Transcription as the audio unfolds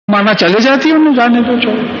مانا چلے جاتی ہے انہیں جانے کو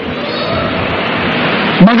چھوڑ.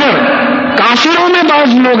 مگر کافروں میں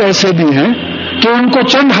بعض لوگ ایسے بھی ہیں کہ ان کو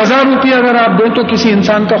چند ہزار روپیہ اگر آپ دو تو کسی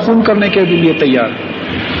انسان کا خون کرنے کے لیے تیار.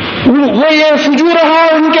 وہ یہ فجور رہا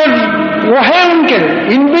ان کے، وہ ہے ان کے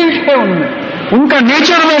انبلٹ ہے ان میں، ان کا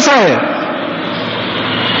نیچر ویسا ہے.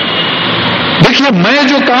 دیکھیے میں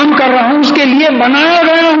جو کام کر رہا ہوں اس کے لیے بنایا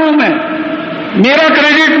گیا ہوں، میں، میرا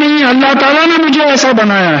کریڈٹ نہیں، اللہ تعالیٰ نے مجھے ایسا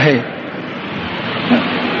بنایا ہے.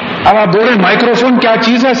 اب آپ بول رہے مائکرو فون کیا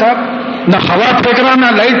چیز ہے صاحب، نہ ہوا پھینک رہا نہ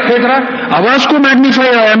لائٹ پھینک رہا، آواز کو میگنیفائی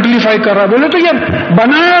ایمپلیفائی کر رہا. بولے تو یہ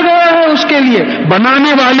بنایا گیا ہے اس کے لیے،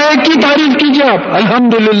 بنانے والے کی تعریف کیجیے آپ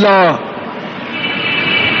الحمدللہ.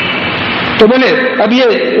 تو بولے اب یہ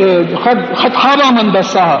خط خوابہ من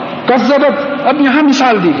دسا کذبت، اب یہاں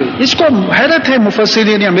مثال دی گئی. اس کو حیرت ہے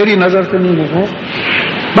مفسرین، یا میری نظر سے نہیں ہے،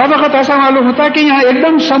 بعض وقت ایسا معلوم ہوتا ہے کہ یہاں ایک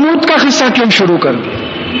دم سمود کا قصہ کیوں شروع کر دیا.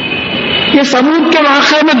 یہ سمود کے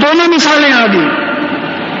واقعے میں دونوں مثالیں آ گئی.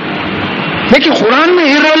 دیکھیے قرآن میں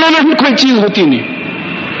irrelevant کوئی چیز ہوتی نہیں،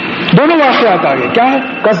 دونوں واقعات آ گئے. کیا ہے؟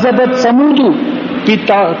 کذبت سمود کی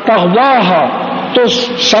تغواہا، تو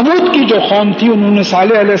سمود کی جو قوم تھی انہوں نے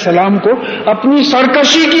صالح علیہ السلام کو اپنی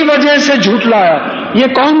سرکشی کی وجہ سے جھٹلایا. یہ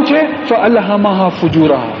کون تھے؟ فَأَلْهَمَهَا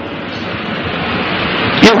فُجُورَهَا،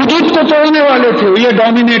 یہ حدود کو توڑنے والے تھے، یہ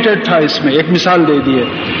ڈومینیٹڈ تھا. اس میں ایک مثال دے دیے.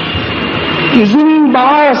 اِذٍ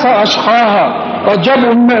بَعَثَ أَشْقَاهَا، اور جب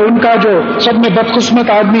ان میں ان کا جو سب میں بدقسمت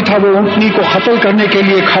آدمی تھا وہ اونٹنی کو قتل کرنے کے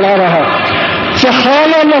لیے کھڑا رہا.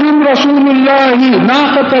 فَقَالَ لَهُمْ رَسُولُ اللَّهِ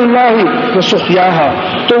نَاقَةَ اللَّهِ وَسُقْيَاهَا،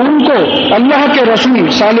 تو ان کو اللہ کے رسول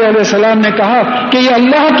صالح علیہ السلام نے کہا کہ یہ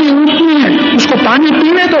اللہ کی اونٹنی ہے، اس کو پانی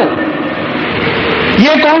پینے دو.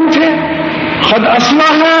 یہ کون تھے؟ قد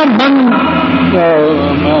أَصْلَحَ من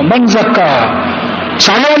زَكَّاهَا.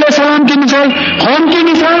 صالح علیہ السلام کی مثال، قوم کی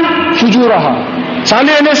مثال فجورہا،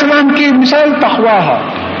 صالح علیہ السلام کی مثال تقواہا،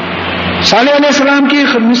 صالح علیہ السلام کی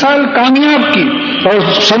مثال کامیاب کی، اور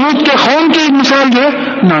سمود کے قوم کی مثال جو ہے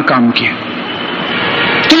ناکام کی.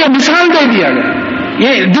 تو یہ مثال دے دیا گیا،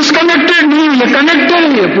 یہ ڈسکنیکٹڈ نہیں، یہ کنیکٹڈ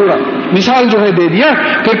ہے. یہ پورا مثال جو ہے دے دیا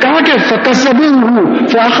کہ کہا کہ فَكَذَّبُوهُ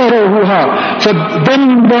فَعَقَرُوهَا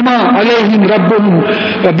فَدَمْدَمَ عَلَيْهِمْ رَبُّهُمْ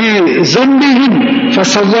بِذَنبِهِمْ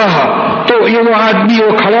فَسَوَّاهَا. تو یہ وہ آدمی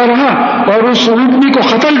وہ کھڑا رہا اور اس اونٹنی کو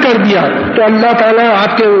قتل کر دیا. تو اللہ تعالیٰ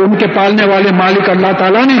آپ کے ان کے پالنے والے مالک اللہ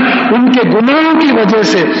تعالیٰ نے ان کے گناہوں کی وجہ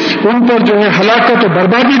سے ان پر جو ہے ہلاکت و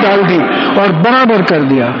بربادی ڈال دی اور برابر کر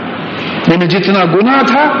دیا. یعنی جتنا گناہ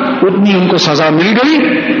تھا اتنی ان کو سزا مل گئی.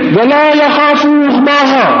 وَلَا يَخَافُ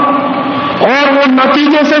عُقْبَاهَا، اور وہ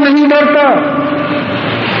نتیجے سے نہیں ڈرتا.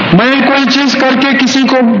 میں کوئی چیز کر کے کسی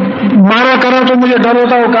کو مارا کرا تو مجھے ڈر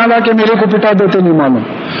ہوتا، وہ کہا کہ میرے کو پٹا دیتے نہیں معلوم.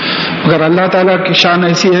 اگر اللہ تعالیٰ کی شان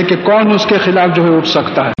ایسی ہے کہ کون اس کے خلاف جو ہے اٹھ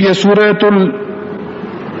سکتا ہے. یہ سورۃ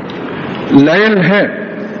اللیل ہے،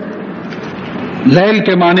 لیل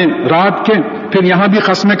کے معنی رات کے. پھر یہاں بھی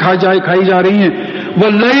قسمیں کھائی جا رہی ہیں.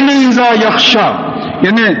 واللیل اذا یغشا،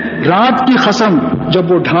 یعنی رات کی قسم جب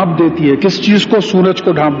وہ ڈھانپ دیتی ہے. کس چیز کو؟ سورج کو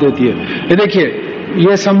ڈھانپ دیتی ہے. یہ دیکھیے،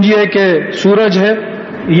 یہ سمجھیے کہ سورج ہے،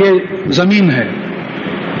 یہ زمین ہے،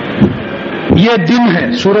 یہ دن ہے،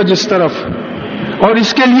 سورج اس طرف، اور اس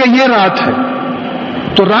کے لیے یہ رات ہے.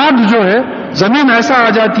 تو رات جو ہے زمین ایسا آ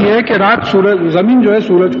جاتی ہے کہ رات زمین جو ہے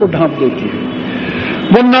سورج کو ڈھانپ دیتی ہے.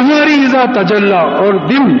 والنہار اذا تجلی، اور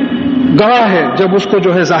دن گواہ ہے جب اس کو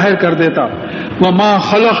جو ہے ظاہر کر دیتا. وما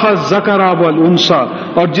خلق الذکر والانثى،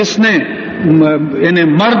 اور جس نے یعنی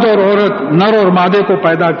مرد اور عورت، نر اور مادے کو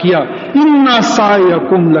پیدا کیا. ان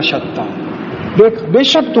سعیکم لشتی، بے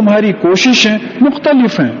شک تمہاری کوششیں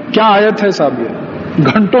مختلف ہیں. کیا آیت ہے صاحب، یہ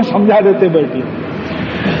گھنٹوں سمجھا دیتے بیٹھیے.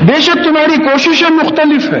 بے شک تمہاری کوششیں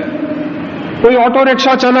مختلف ہے. کوئی آٹو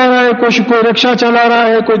رکشا چلا رہا ہے، کوئی رکشا چلا رہا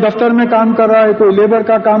ہے، کوئی دفتر میں کام کر رہا ہے، کوئی لیبر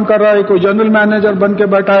کا کام کر رہا ہے، کوئی جنرل مینیجر بن کے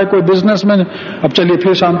بیٹھا ہے، کوئی بزنس مین. اب چلیے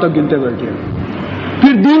پھر شام تک گنتے بیٹھے.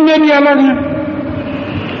 پھر دین میں بھی الگ ہیں.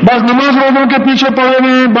 بعض نماز روزوں کے پیچھے پڑے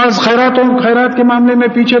ہوئے ہیں، بعض خیرات کے معاملے میں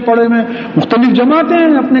پیچھے پڑے ہوئے ہیں، مختلف جماعتیں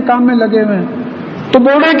ہیں اپنے کام میں لگے ہوئے ہیں. تو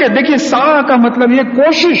بول رہے کہ دیکھیے سا کا مطلب یہ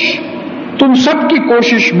کوشش، تم سب کی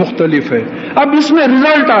کوشش مختلف ہے. اب اس میں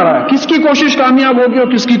رزلٹ آ رہا ہے، کس کی کوشش کامیاب ہوگی اور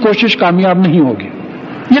کس کی کوشش کامیاب نہیں ہوگی.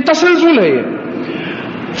 یہ تسلسل ہے. یہ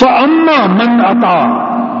فَأَمَّا مَنْ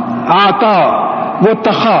آتا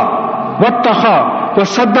وَاتَّقَى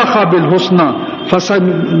وَصَدَّقَ بِالْحُسْنَى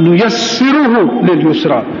فَسَنُيَسِّرُهُ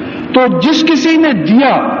لِلْيُسْرَى. تو جس کسی نے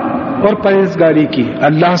دیا اور پرہیزگاری کی،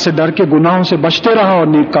 اللہ سے ڈر کے گناہوں سے بچتے رہا اور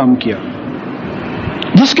نیک کام کیا.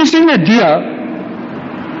 جس کسی نے دیا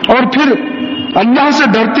اور پھر اللہ سے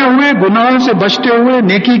ڈرتے ہوئے گناہوں سے بچتے ہوئے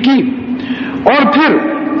نیکی کی، اور پھر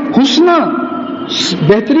حسنہ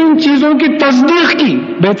بہترین چیزوں کی تصدیق کی.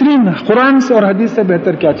 بہترین قرآن سے اور حدیث سے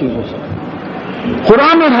بہتر کیا چیز ہو سکتی؟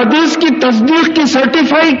 قرآن اور حدیث کی تصدیق کی،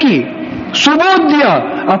 سرٹیفائی کی، ثبوت دیا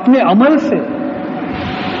اپنے عمل سے.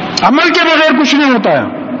 عمل کے بغیر کچھ نہیں ہوتا ہے.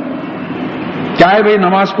 کیا ہے بھائی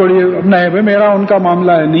نماز پڑھیے، نہیں بھائی میرا ان کا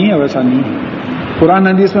معاملہ ہے، نہیں ہے، ویسا نہیں ہے. قرآن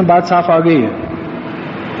حدیث میں بات صاف آ گئی ہے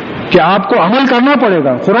کہ آپ کو عمل کرنا پڑے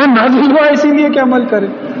گا. قرآن نازل ہوا اسی لیے کہ عمل کرے.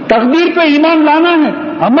 تقدیر پہ ایمان لانا ہے،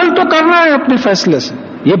 عمل تو کرنا ہے اپنے فیصلے سے.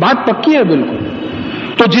 یہ بات پکی ہے بالکل.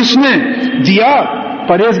 تو جس نے دیا،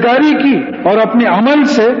 پرہیزگاری کی اور اپنے عمل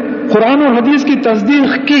سے قرآن اور حدیث کی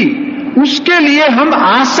تصدیق کی، اس کے لیے ہم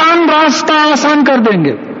آسان راستہ آسان کر دیں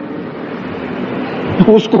گے.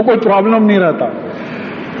 اس کو کوئی پرابلم نہیں رہتا.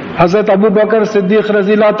 حضرت ابو بکر صدیق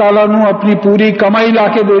رضی اللہ تعالیٰ عنہ اپنی پوری کمائی لا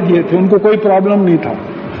کے دے دیے تھے، ان کو کوئی پرابلم نہیں تھا.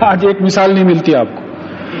 آج ایک مثال نہیں ملتی آپ کو.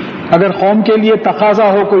 اگر قوم کے لیے تقاضا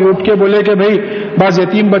ہو، کوئی اٹھ کے بولے کہ بھائی بعض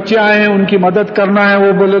یتیم بچے آئے ہیں ان کی مدد کرنا ہے،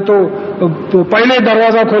 وہ بولے تو پہلے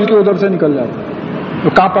دروازہ کھول کے ادھر سے نکل جاتے،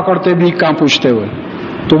 کہاں پکڑتے بھی کہاں پوچھتے ہوئے.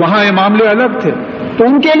 تو وہاں یہ معاملے الگ تھے. تو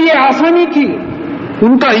ان کے لیے آسانی تھی.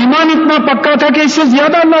 ان کا ایمان اتنا پکا تھا کہ اس سے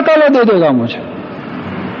زیادہ اللہ تعالیٰ دے دے گا مجھے.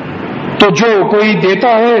 تو جو کوئی دیتا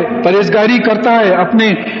ہے، پرہیزگاری کرتا ہے، اپنے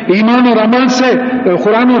ایمان اور عمل سے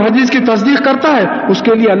قرآن اور حدیث کی تصدیق کرتا ہے، اس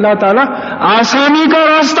کے لیے اللہ تعالیٰ آسانی کا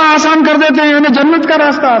راستہ آسان کر دیتے ہیں، یعنی جنت کا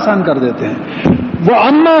راستہ آسان کر دیتے ہیں. وہ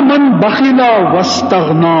اما من بخیلا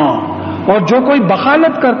واستغنا، اور جو کوئی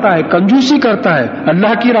بخالت کرتا ہے، کنجوسی کرتا ہے،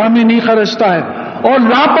 اللہ کی راہ میں نہیں خرچتا ہے اور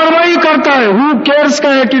لاپرواہی کرتا ہے، ہو کیئرس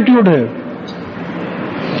کا ایٹیٹیوڈ ہے،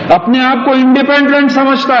 اپنے آپ کو انڈیپینڈنٹ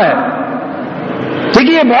سمجھتا ہے.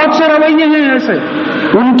 دیکھیے بہت سے رویے ہیں ایسے،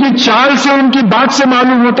 ان کی چال سے، ان کی بات سے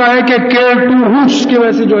معلوم ہوتا ہے کہ کیئر ٹو روٹس کی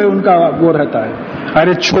وجہ سے جو ہے ان کا وہ رہتا ہے.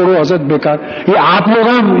 ارے چھوڑو حضرت بیکار، یہ آپ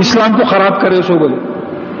لوگ اسلام کو خراب کرے سو بولے،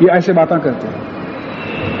 یہ ایسے باتیں کرتے ہیں.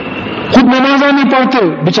 خود نماز نہیں پڑھتے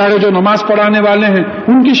بیچارے، جو نماز پڑھانے والے ہیں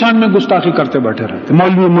ان کی شان میں گستاخی کرتے بیٹھے رہتے،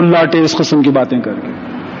 مولوی ملاٹے اس قسم کی باتیں کر کے.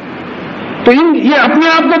 تو یہ اپنے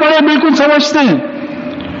آپ کو بڑے بالکل سمجھتے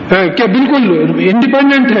ہیں کہ بالکل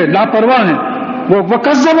انڈیپینڈنٹ ہے، لاپرواہ ہیں. وہ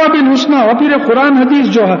کذبا بالحسنی، اور پھر قرآن حدیث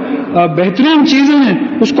جو ہے بہترین چیزیں ہیں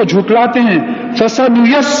اس کو جھٹلاتے ہیں.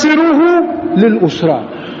 فسنیسرہ للعسرى،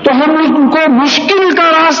 تو ہم ان کو مشکل کا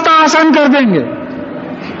راستہ آسان کر دیں گے.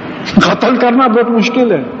 قتل کرنا بہت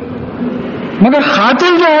مشکل ہے، مگر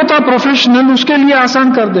قاتل جو ہوتا پروفیشنل اس کے لیے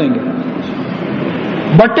آسان کر دیں گے.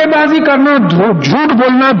 بٹے بازی کرنا، جھوٹ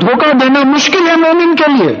بولنا، دھوکہ دینا مشکل ہے مومن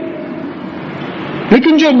کے لیے.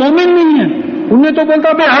 لیکن جو مومن نہیں ہے انہیں تو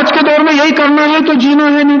بولتا بھائی آج کے دور میں یہی کرنا ہے تو جینا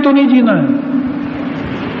ہے، نہیں تو نہیں جینا ہے.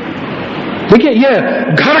 دیکھیے یہ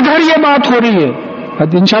گھر گھر یہ بات ہو رہی ہے،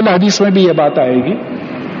 انشاءاللہ حدیث میں بھی یہ بات آئے گی.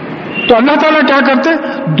 تو اللہ تعالیٰ کیا کرتے،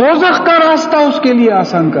 دوزخ کا راستہ اس کے لیے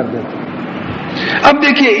آسان کر دیتے. اب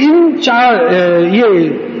دیکھیے ان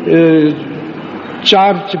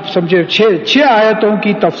چھ آیتوں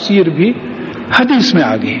کی تفسیر بھی حدیث میں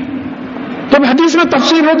آ گئی. جب حدیث میں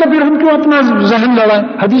تفسیر ہے تو پھر ہم کیوں اپنا ذہن لڑائیں؟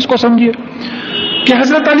 حدیث کو سمجھیے کہ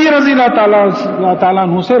حضرت علی رضی اللہ تعالیٰ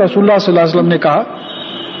عنہ سے رسول اللہ صلی اللہ علیہ وسلم نے کہا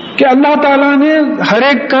کہ اللہ تعالیٰ نے ہر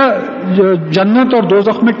ایک کا جنت اور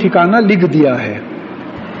دوزخ میں ٹھکانہ لکھ دیا ہے.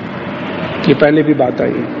 یہ پہلے بھی بات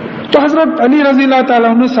آئی. تو حضرت علی رضی اللہ تعالیٰ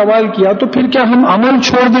عنہ نے سوال کیا تو پھر کیا ہم عمل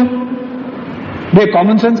چھوڑ دیں؟ یہ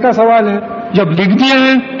کامن سینس کا سوال ہے. جب لکھ دیا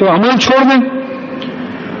ہے تو عمل چھوڑ دیں؟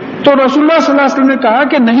 تو رسول اللہ صلی اللہ علیہ وسلم نے کہا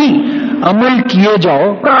کہ نہیں، عمل کیے جاؤ،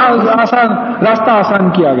 آسان راستہ آسان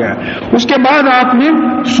کیا گیا ہے. اس کے بعد آپ نے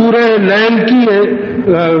سورہ لیل کی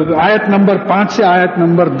آیت نمبر 5 سے آیت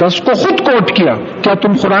نمبر 10 کو خود کوٹ کیا. کیا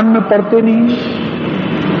تم قرآن میں پڑھتے نہیں؟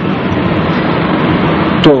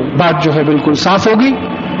 تو بات جو ہے بالکل صاف ہوگی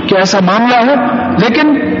کہ ایسا معاملہ ہے.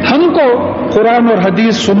 لیکن ہم کو قرآن اور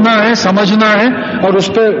حدیث سننا ہے، سمجھنا ہے اور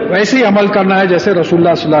اس پہ ویسے ہی عمل کرنا ہے جیسے رسول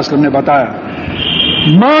اللہ صلی اللہ علیہ وسلم نے بتایا.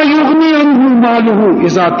 ما یغنی عنہ مالہ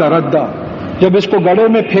اذا تردی، جب اس کو گڑھے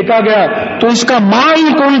میں پھینکا گیا تو اس کا مال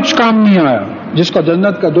کوئی کام نہیں آیا. جس کا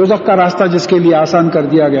جنت کا دوزخ کا راستہ جس کے لیے آسان کر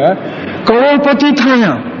دیا گیا ہے، کروڑ پتی تھا،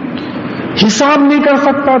 یہاں حساب نہیں کر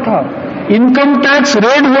سکتا تھا. انکم ٹیکس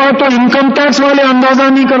ریڈ ہوا تو انکم ٹیکس والے اندازہ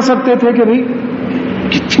نہیں کر سکتے تھے کہ بھائی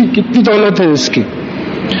کتنی دولت ہے اس کی.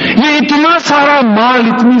 یہ اتنا سارا مال،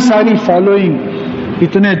 اتنی ساری فالوئنگ،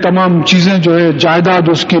 اتنے تمام چیزیں جو ہے، جائیداد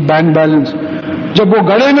اس کی، بینک بیلنس، جب وہ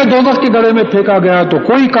گڑھے میں دوزخ کے گڑھے میں پھینکا گیا تو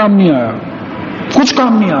کوئی کام نہیں آیا، کچھ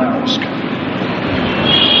کام نہیں آیا اس کا.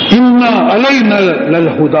 اِنَّ عَلَيْنَا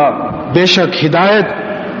لَلْهُدَى، بے شک ہدایت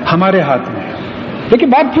ہمارے ہاتھ میں ہے. لیکن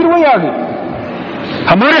بات پھر وہی آ گئی،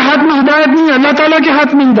 ہمارے ہاتھ میں ہدایت نہیں ہے، اللہ تعالیٰ کے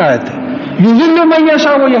ہاتھ میں ہدایت ہے. یُضِلُّ مَن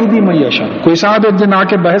یشاء وَیہدی مَن یشاء. کوئی صاحب ایک دن آ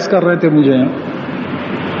کے بحث کر رہے تھے مجھے یہاں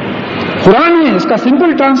قرآن ہے، اس کا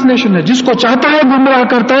سمپل ٹرانسلیشن ہے، جس کو چاہتا ہے گمراہ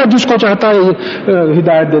کرتا ہے، جس کو چاہتا ہے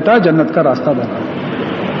ہدایت دیتا ہے، جنت کا راستہ بناتا ہے۔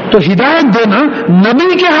 تو ہدایت دینا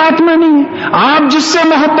نبی کے ہاتھ میں نہیں ہے۔ آپ جس سے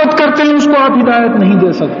محبت کرتے ہیں اس کو آپ ہدایت نہیں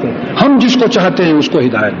دے سکتے، ہم جس کو چاہتے ہیں اس کو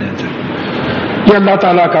ہدایت دیتے ہیں۔ یہ اللہ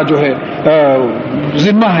تعالیٰ کا جو ہے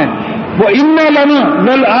ذمہ ہے۔ وہ اِنَّ لَنَا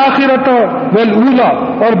وَالْآخِرَةَ وَالْأُولَىٰ،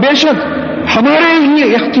 اور بے شک ہمارے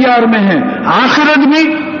ہی اختیار میں ہے آخرت بھی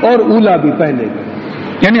اور اولا بھی، پہلے بھی،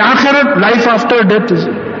 یعنی آخرت لائف آفٹر ڈیتھ،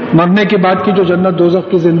 مرنے کے بعد کی جو جنت دوزخ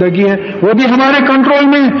کی زندگی ہے وہ بھی ہمارے کنٹرول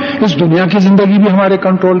میں ہے، اس دنیا کی زندگی بھی ہمارے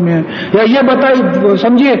کنٹرول میں ہے۔ یا یہ بتائیے،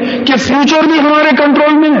 سمجھیے کہ فیوچر بھی ہمارے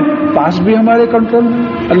کنٹرول میں ہے، پاسٹ بھی ہمارے کنٹرول میں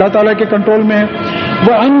ہے، اللہ تعالیٰ کے کنٹرول میں ہے۔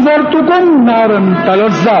 وَأَنذَرْتُكُمْ نَارًا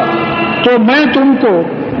تَلَظَّىٰ، تو میں تم کو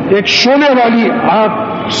ایک شعلے والی آگ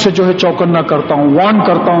سے جو ہے چوکنا کرتا ہوں، وارن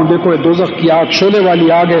کرتا ہوں، دیکھو یہ دوزخ کی آگ شعلے والی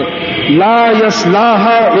آگ ہے، لا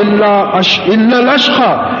يصلاها الا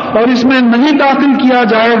الاشقى، اور اس میں نہیں داخل کیا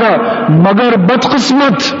جائے گا مگر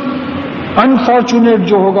بدقسمت، انفارچونیٹ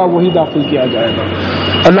جو ہوگا وہی داخل کیا جائے گا۔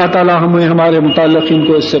 اللہ تعالی ہمیں ہمارے متعلقین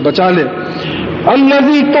کو اس سے بچا لے۔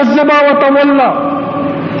 الذی کذب وتولی،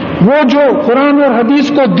 وہ جو قرآن اور حدیث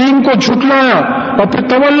کو، دین کو جھٹلایا اور پھر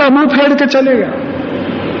تولا، منہ پھیر کے چلے گیا۔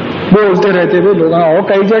 بولتے رہتے ہوئے لوگ، اور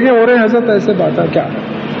کئی جگہ ہو رہے ہیں حضرت ایسے بات ہے، کیا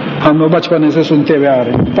ہم لوگ بچپنے سے سنتے ہوئے آ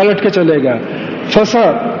رہے ہیں، پلٹ کے چلے گیا۔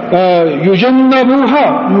 یجنبوها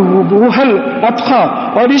الاتقى،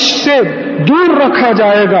 اور اس سے دور رکھا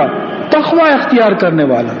جائے گا تقوی اختیار کرنے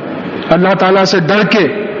والا، اللہ تعالیٰ سے ڈر کے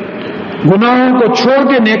گناہوں کو چھوڑ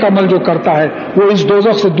کے نیک عمل جو کرتا ہے وہ اس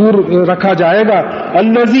دوزخ سے دور رکھا جائے گا۔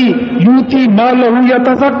 الذی یؤتی مالہ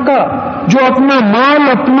یتزکا، جو اپنا مال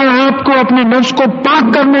اپنے آپ کو، اپنے نفس کو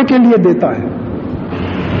پاک کرنے کے لیے دیتا ہے۔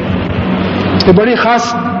 یہ بڑی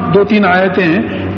خاص 2-3 آیتیں ہیں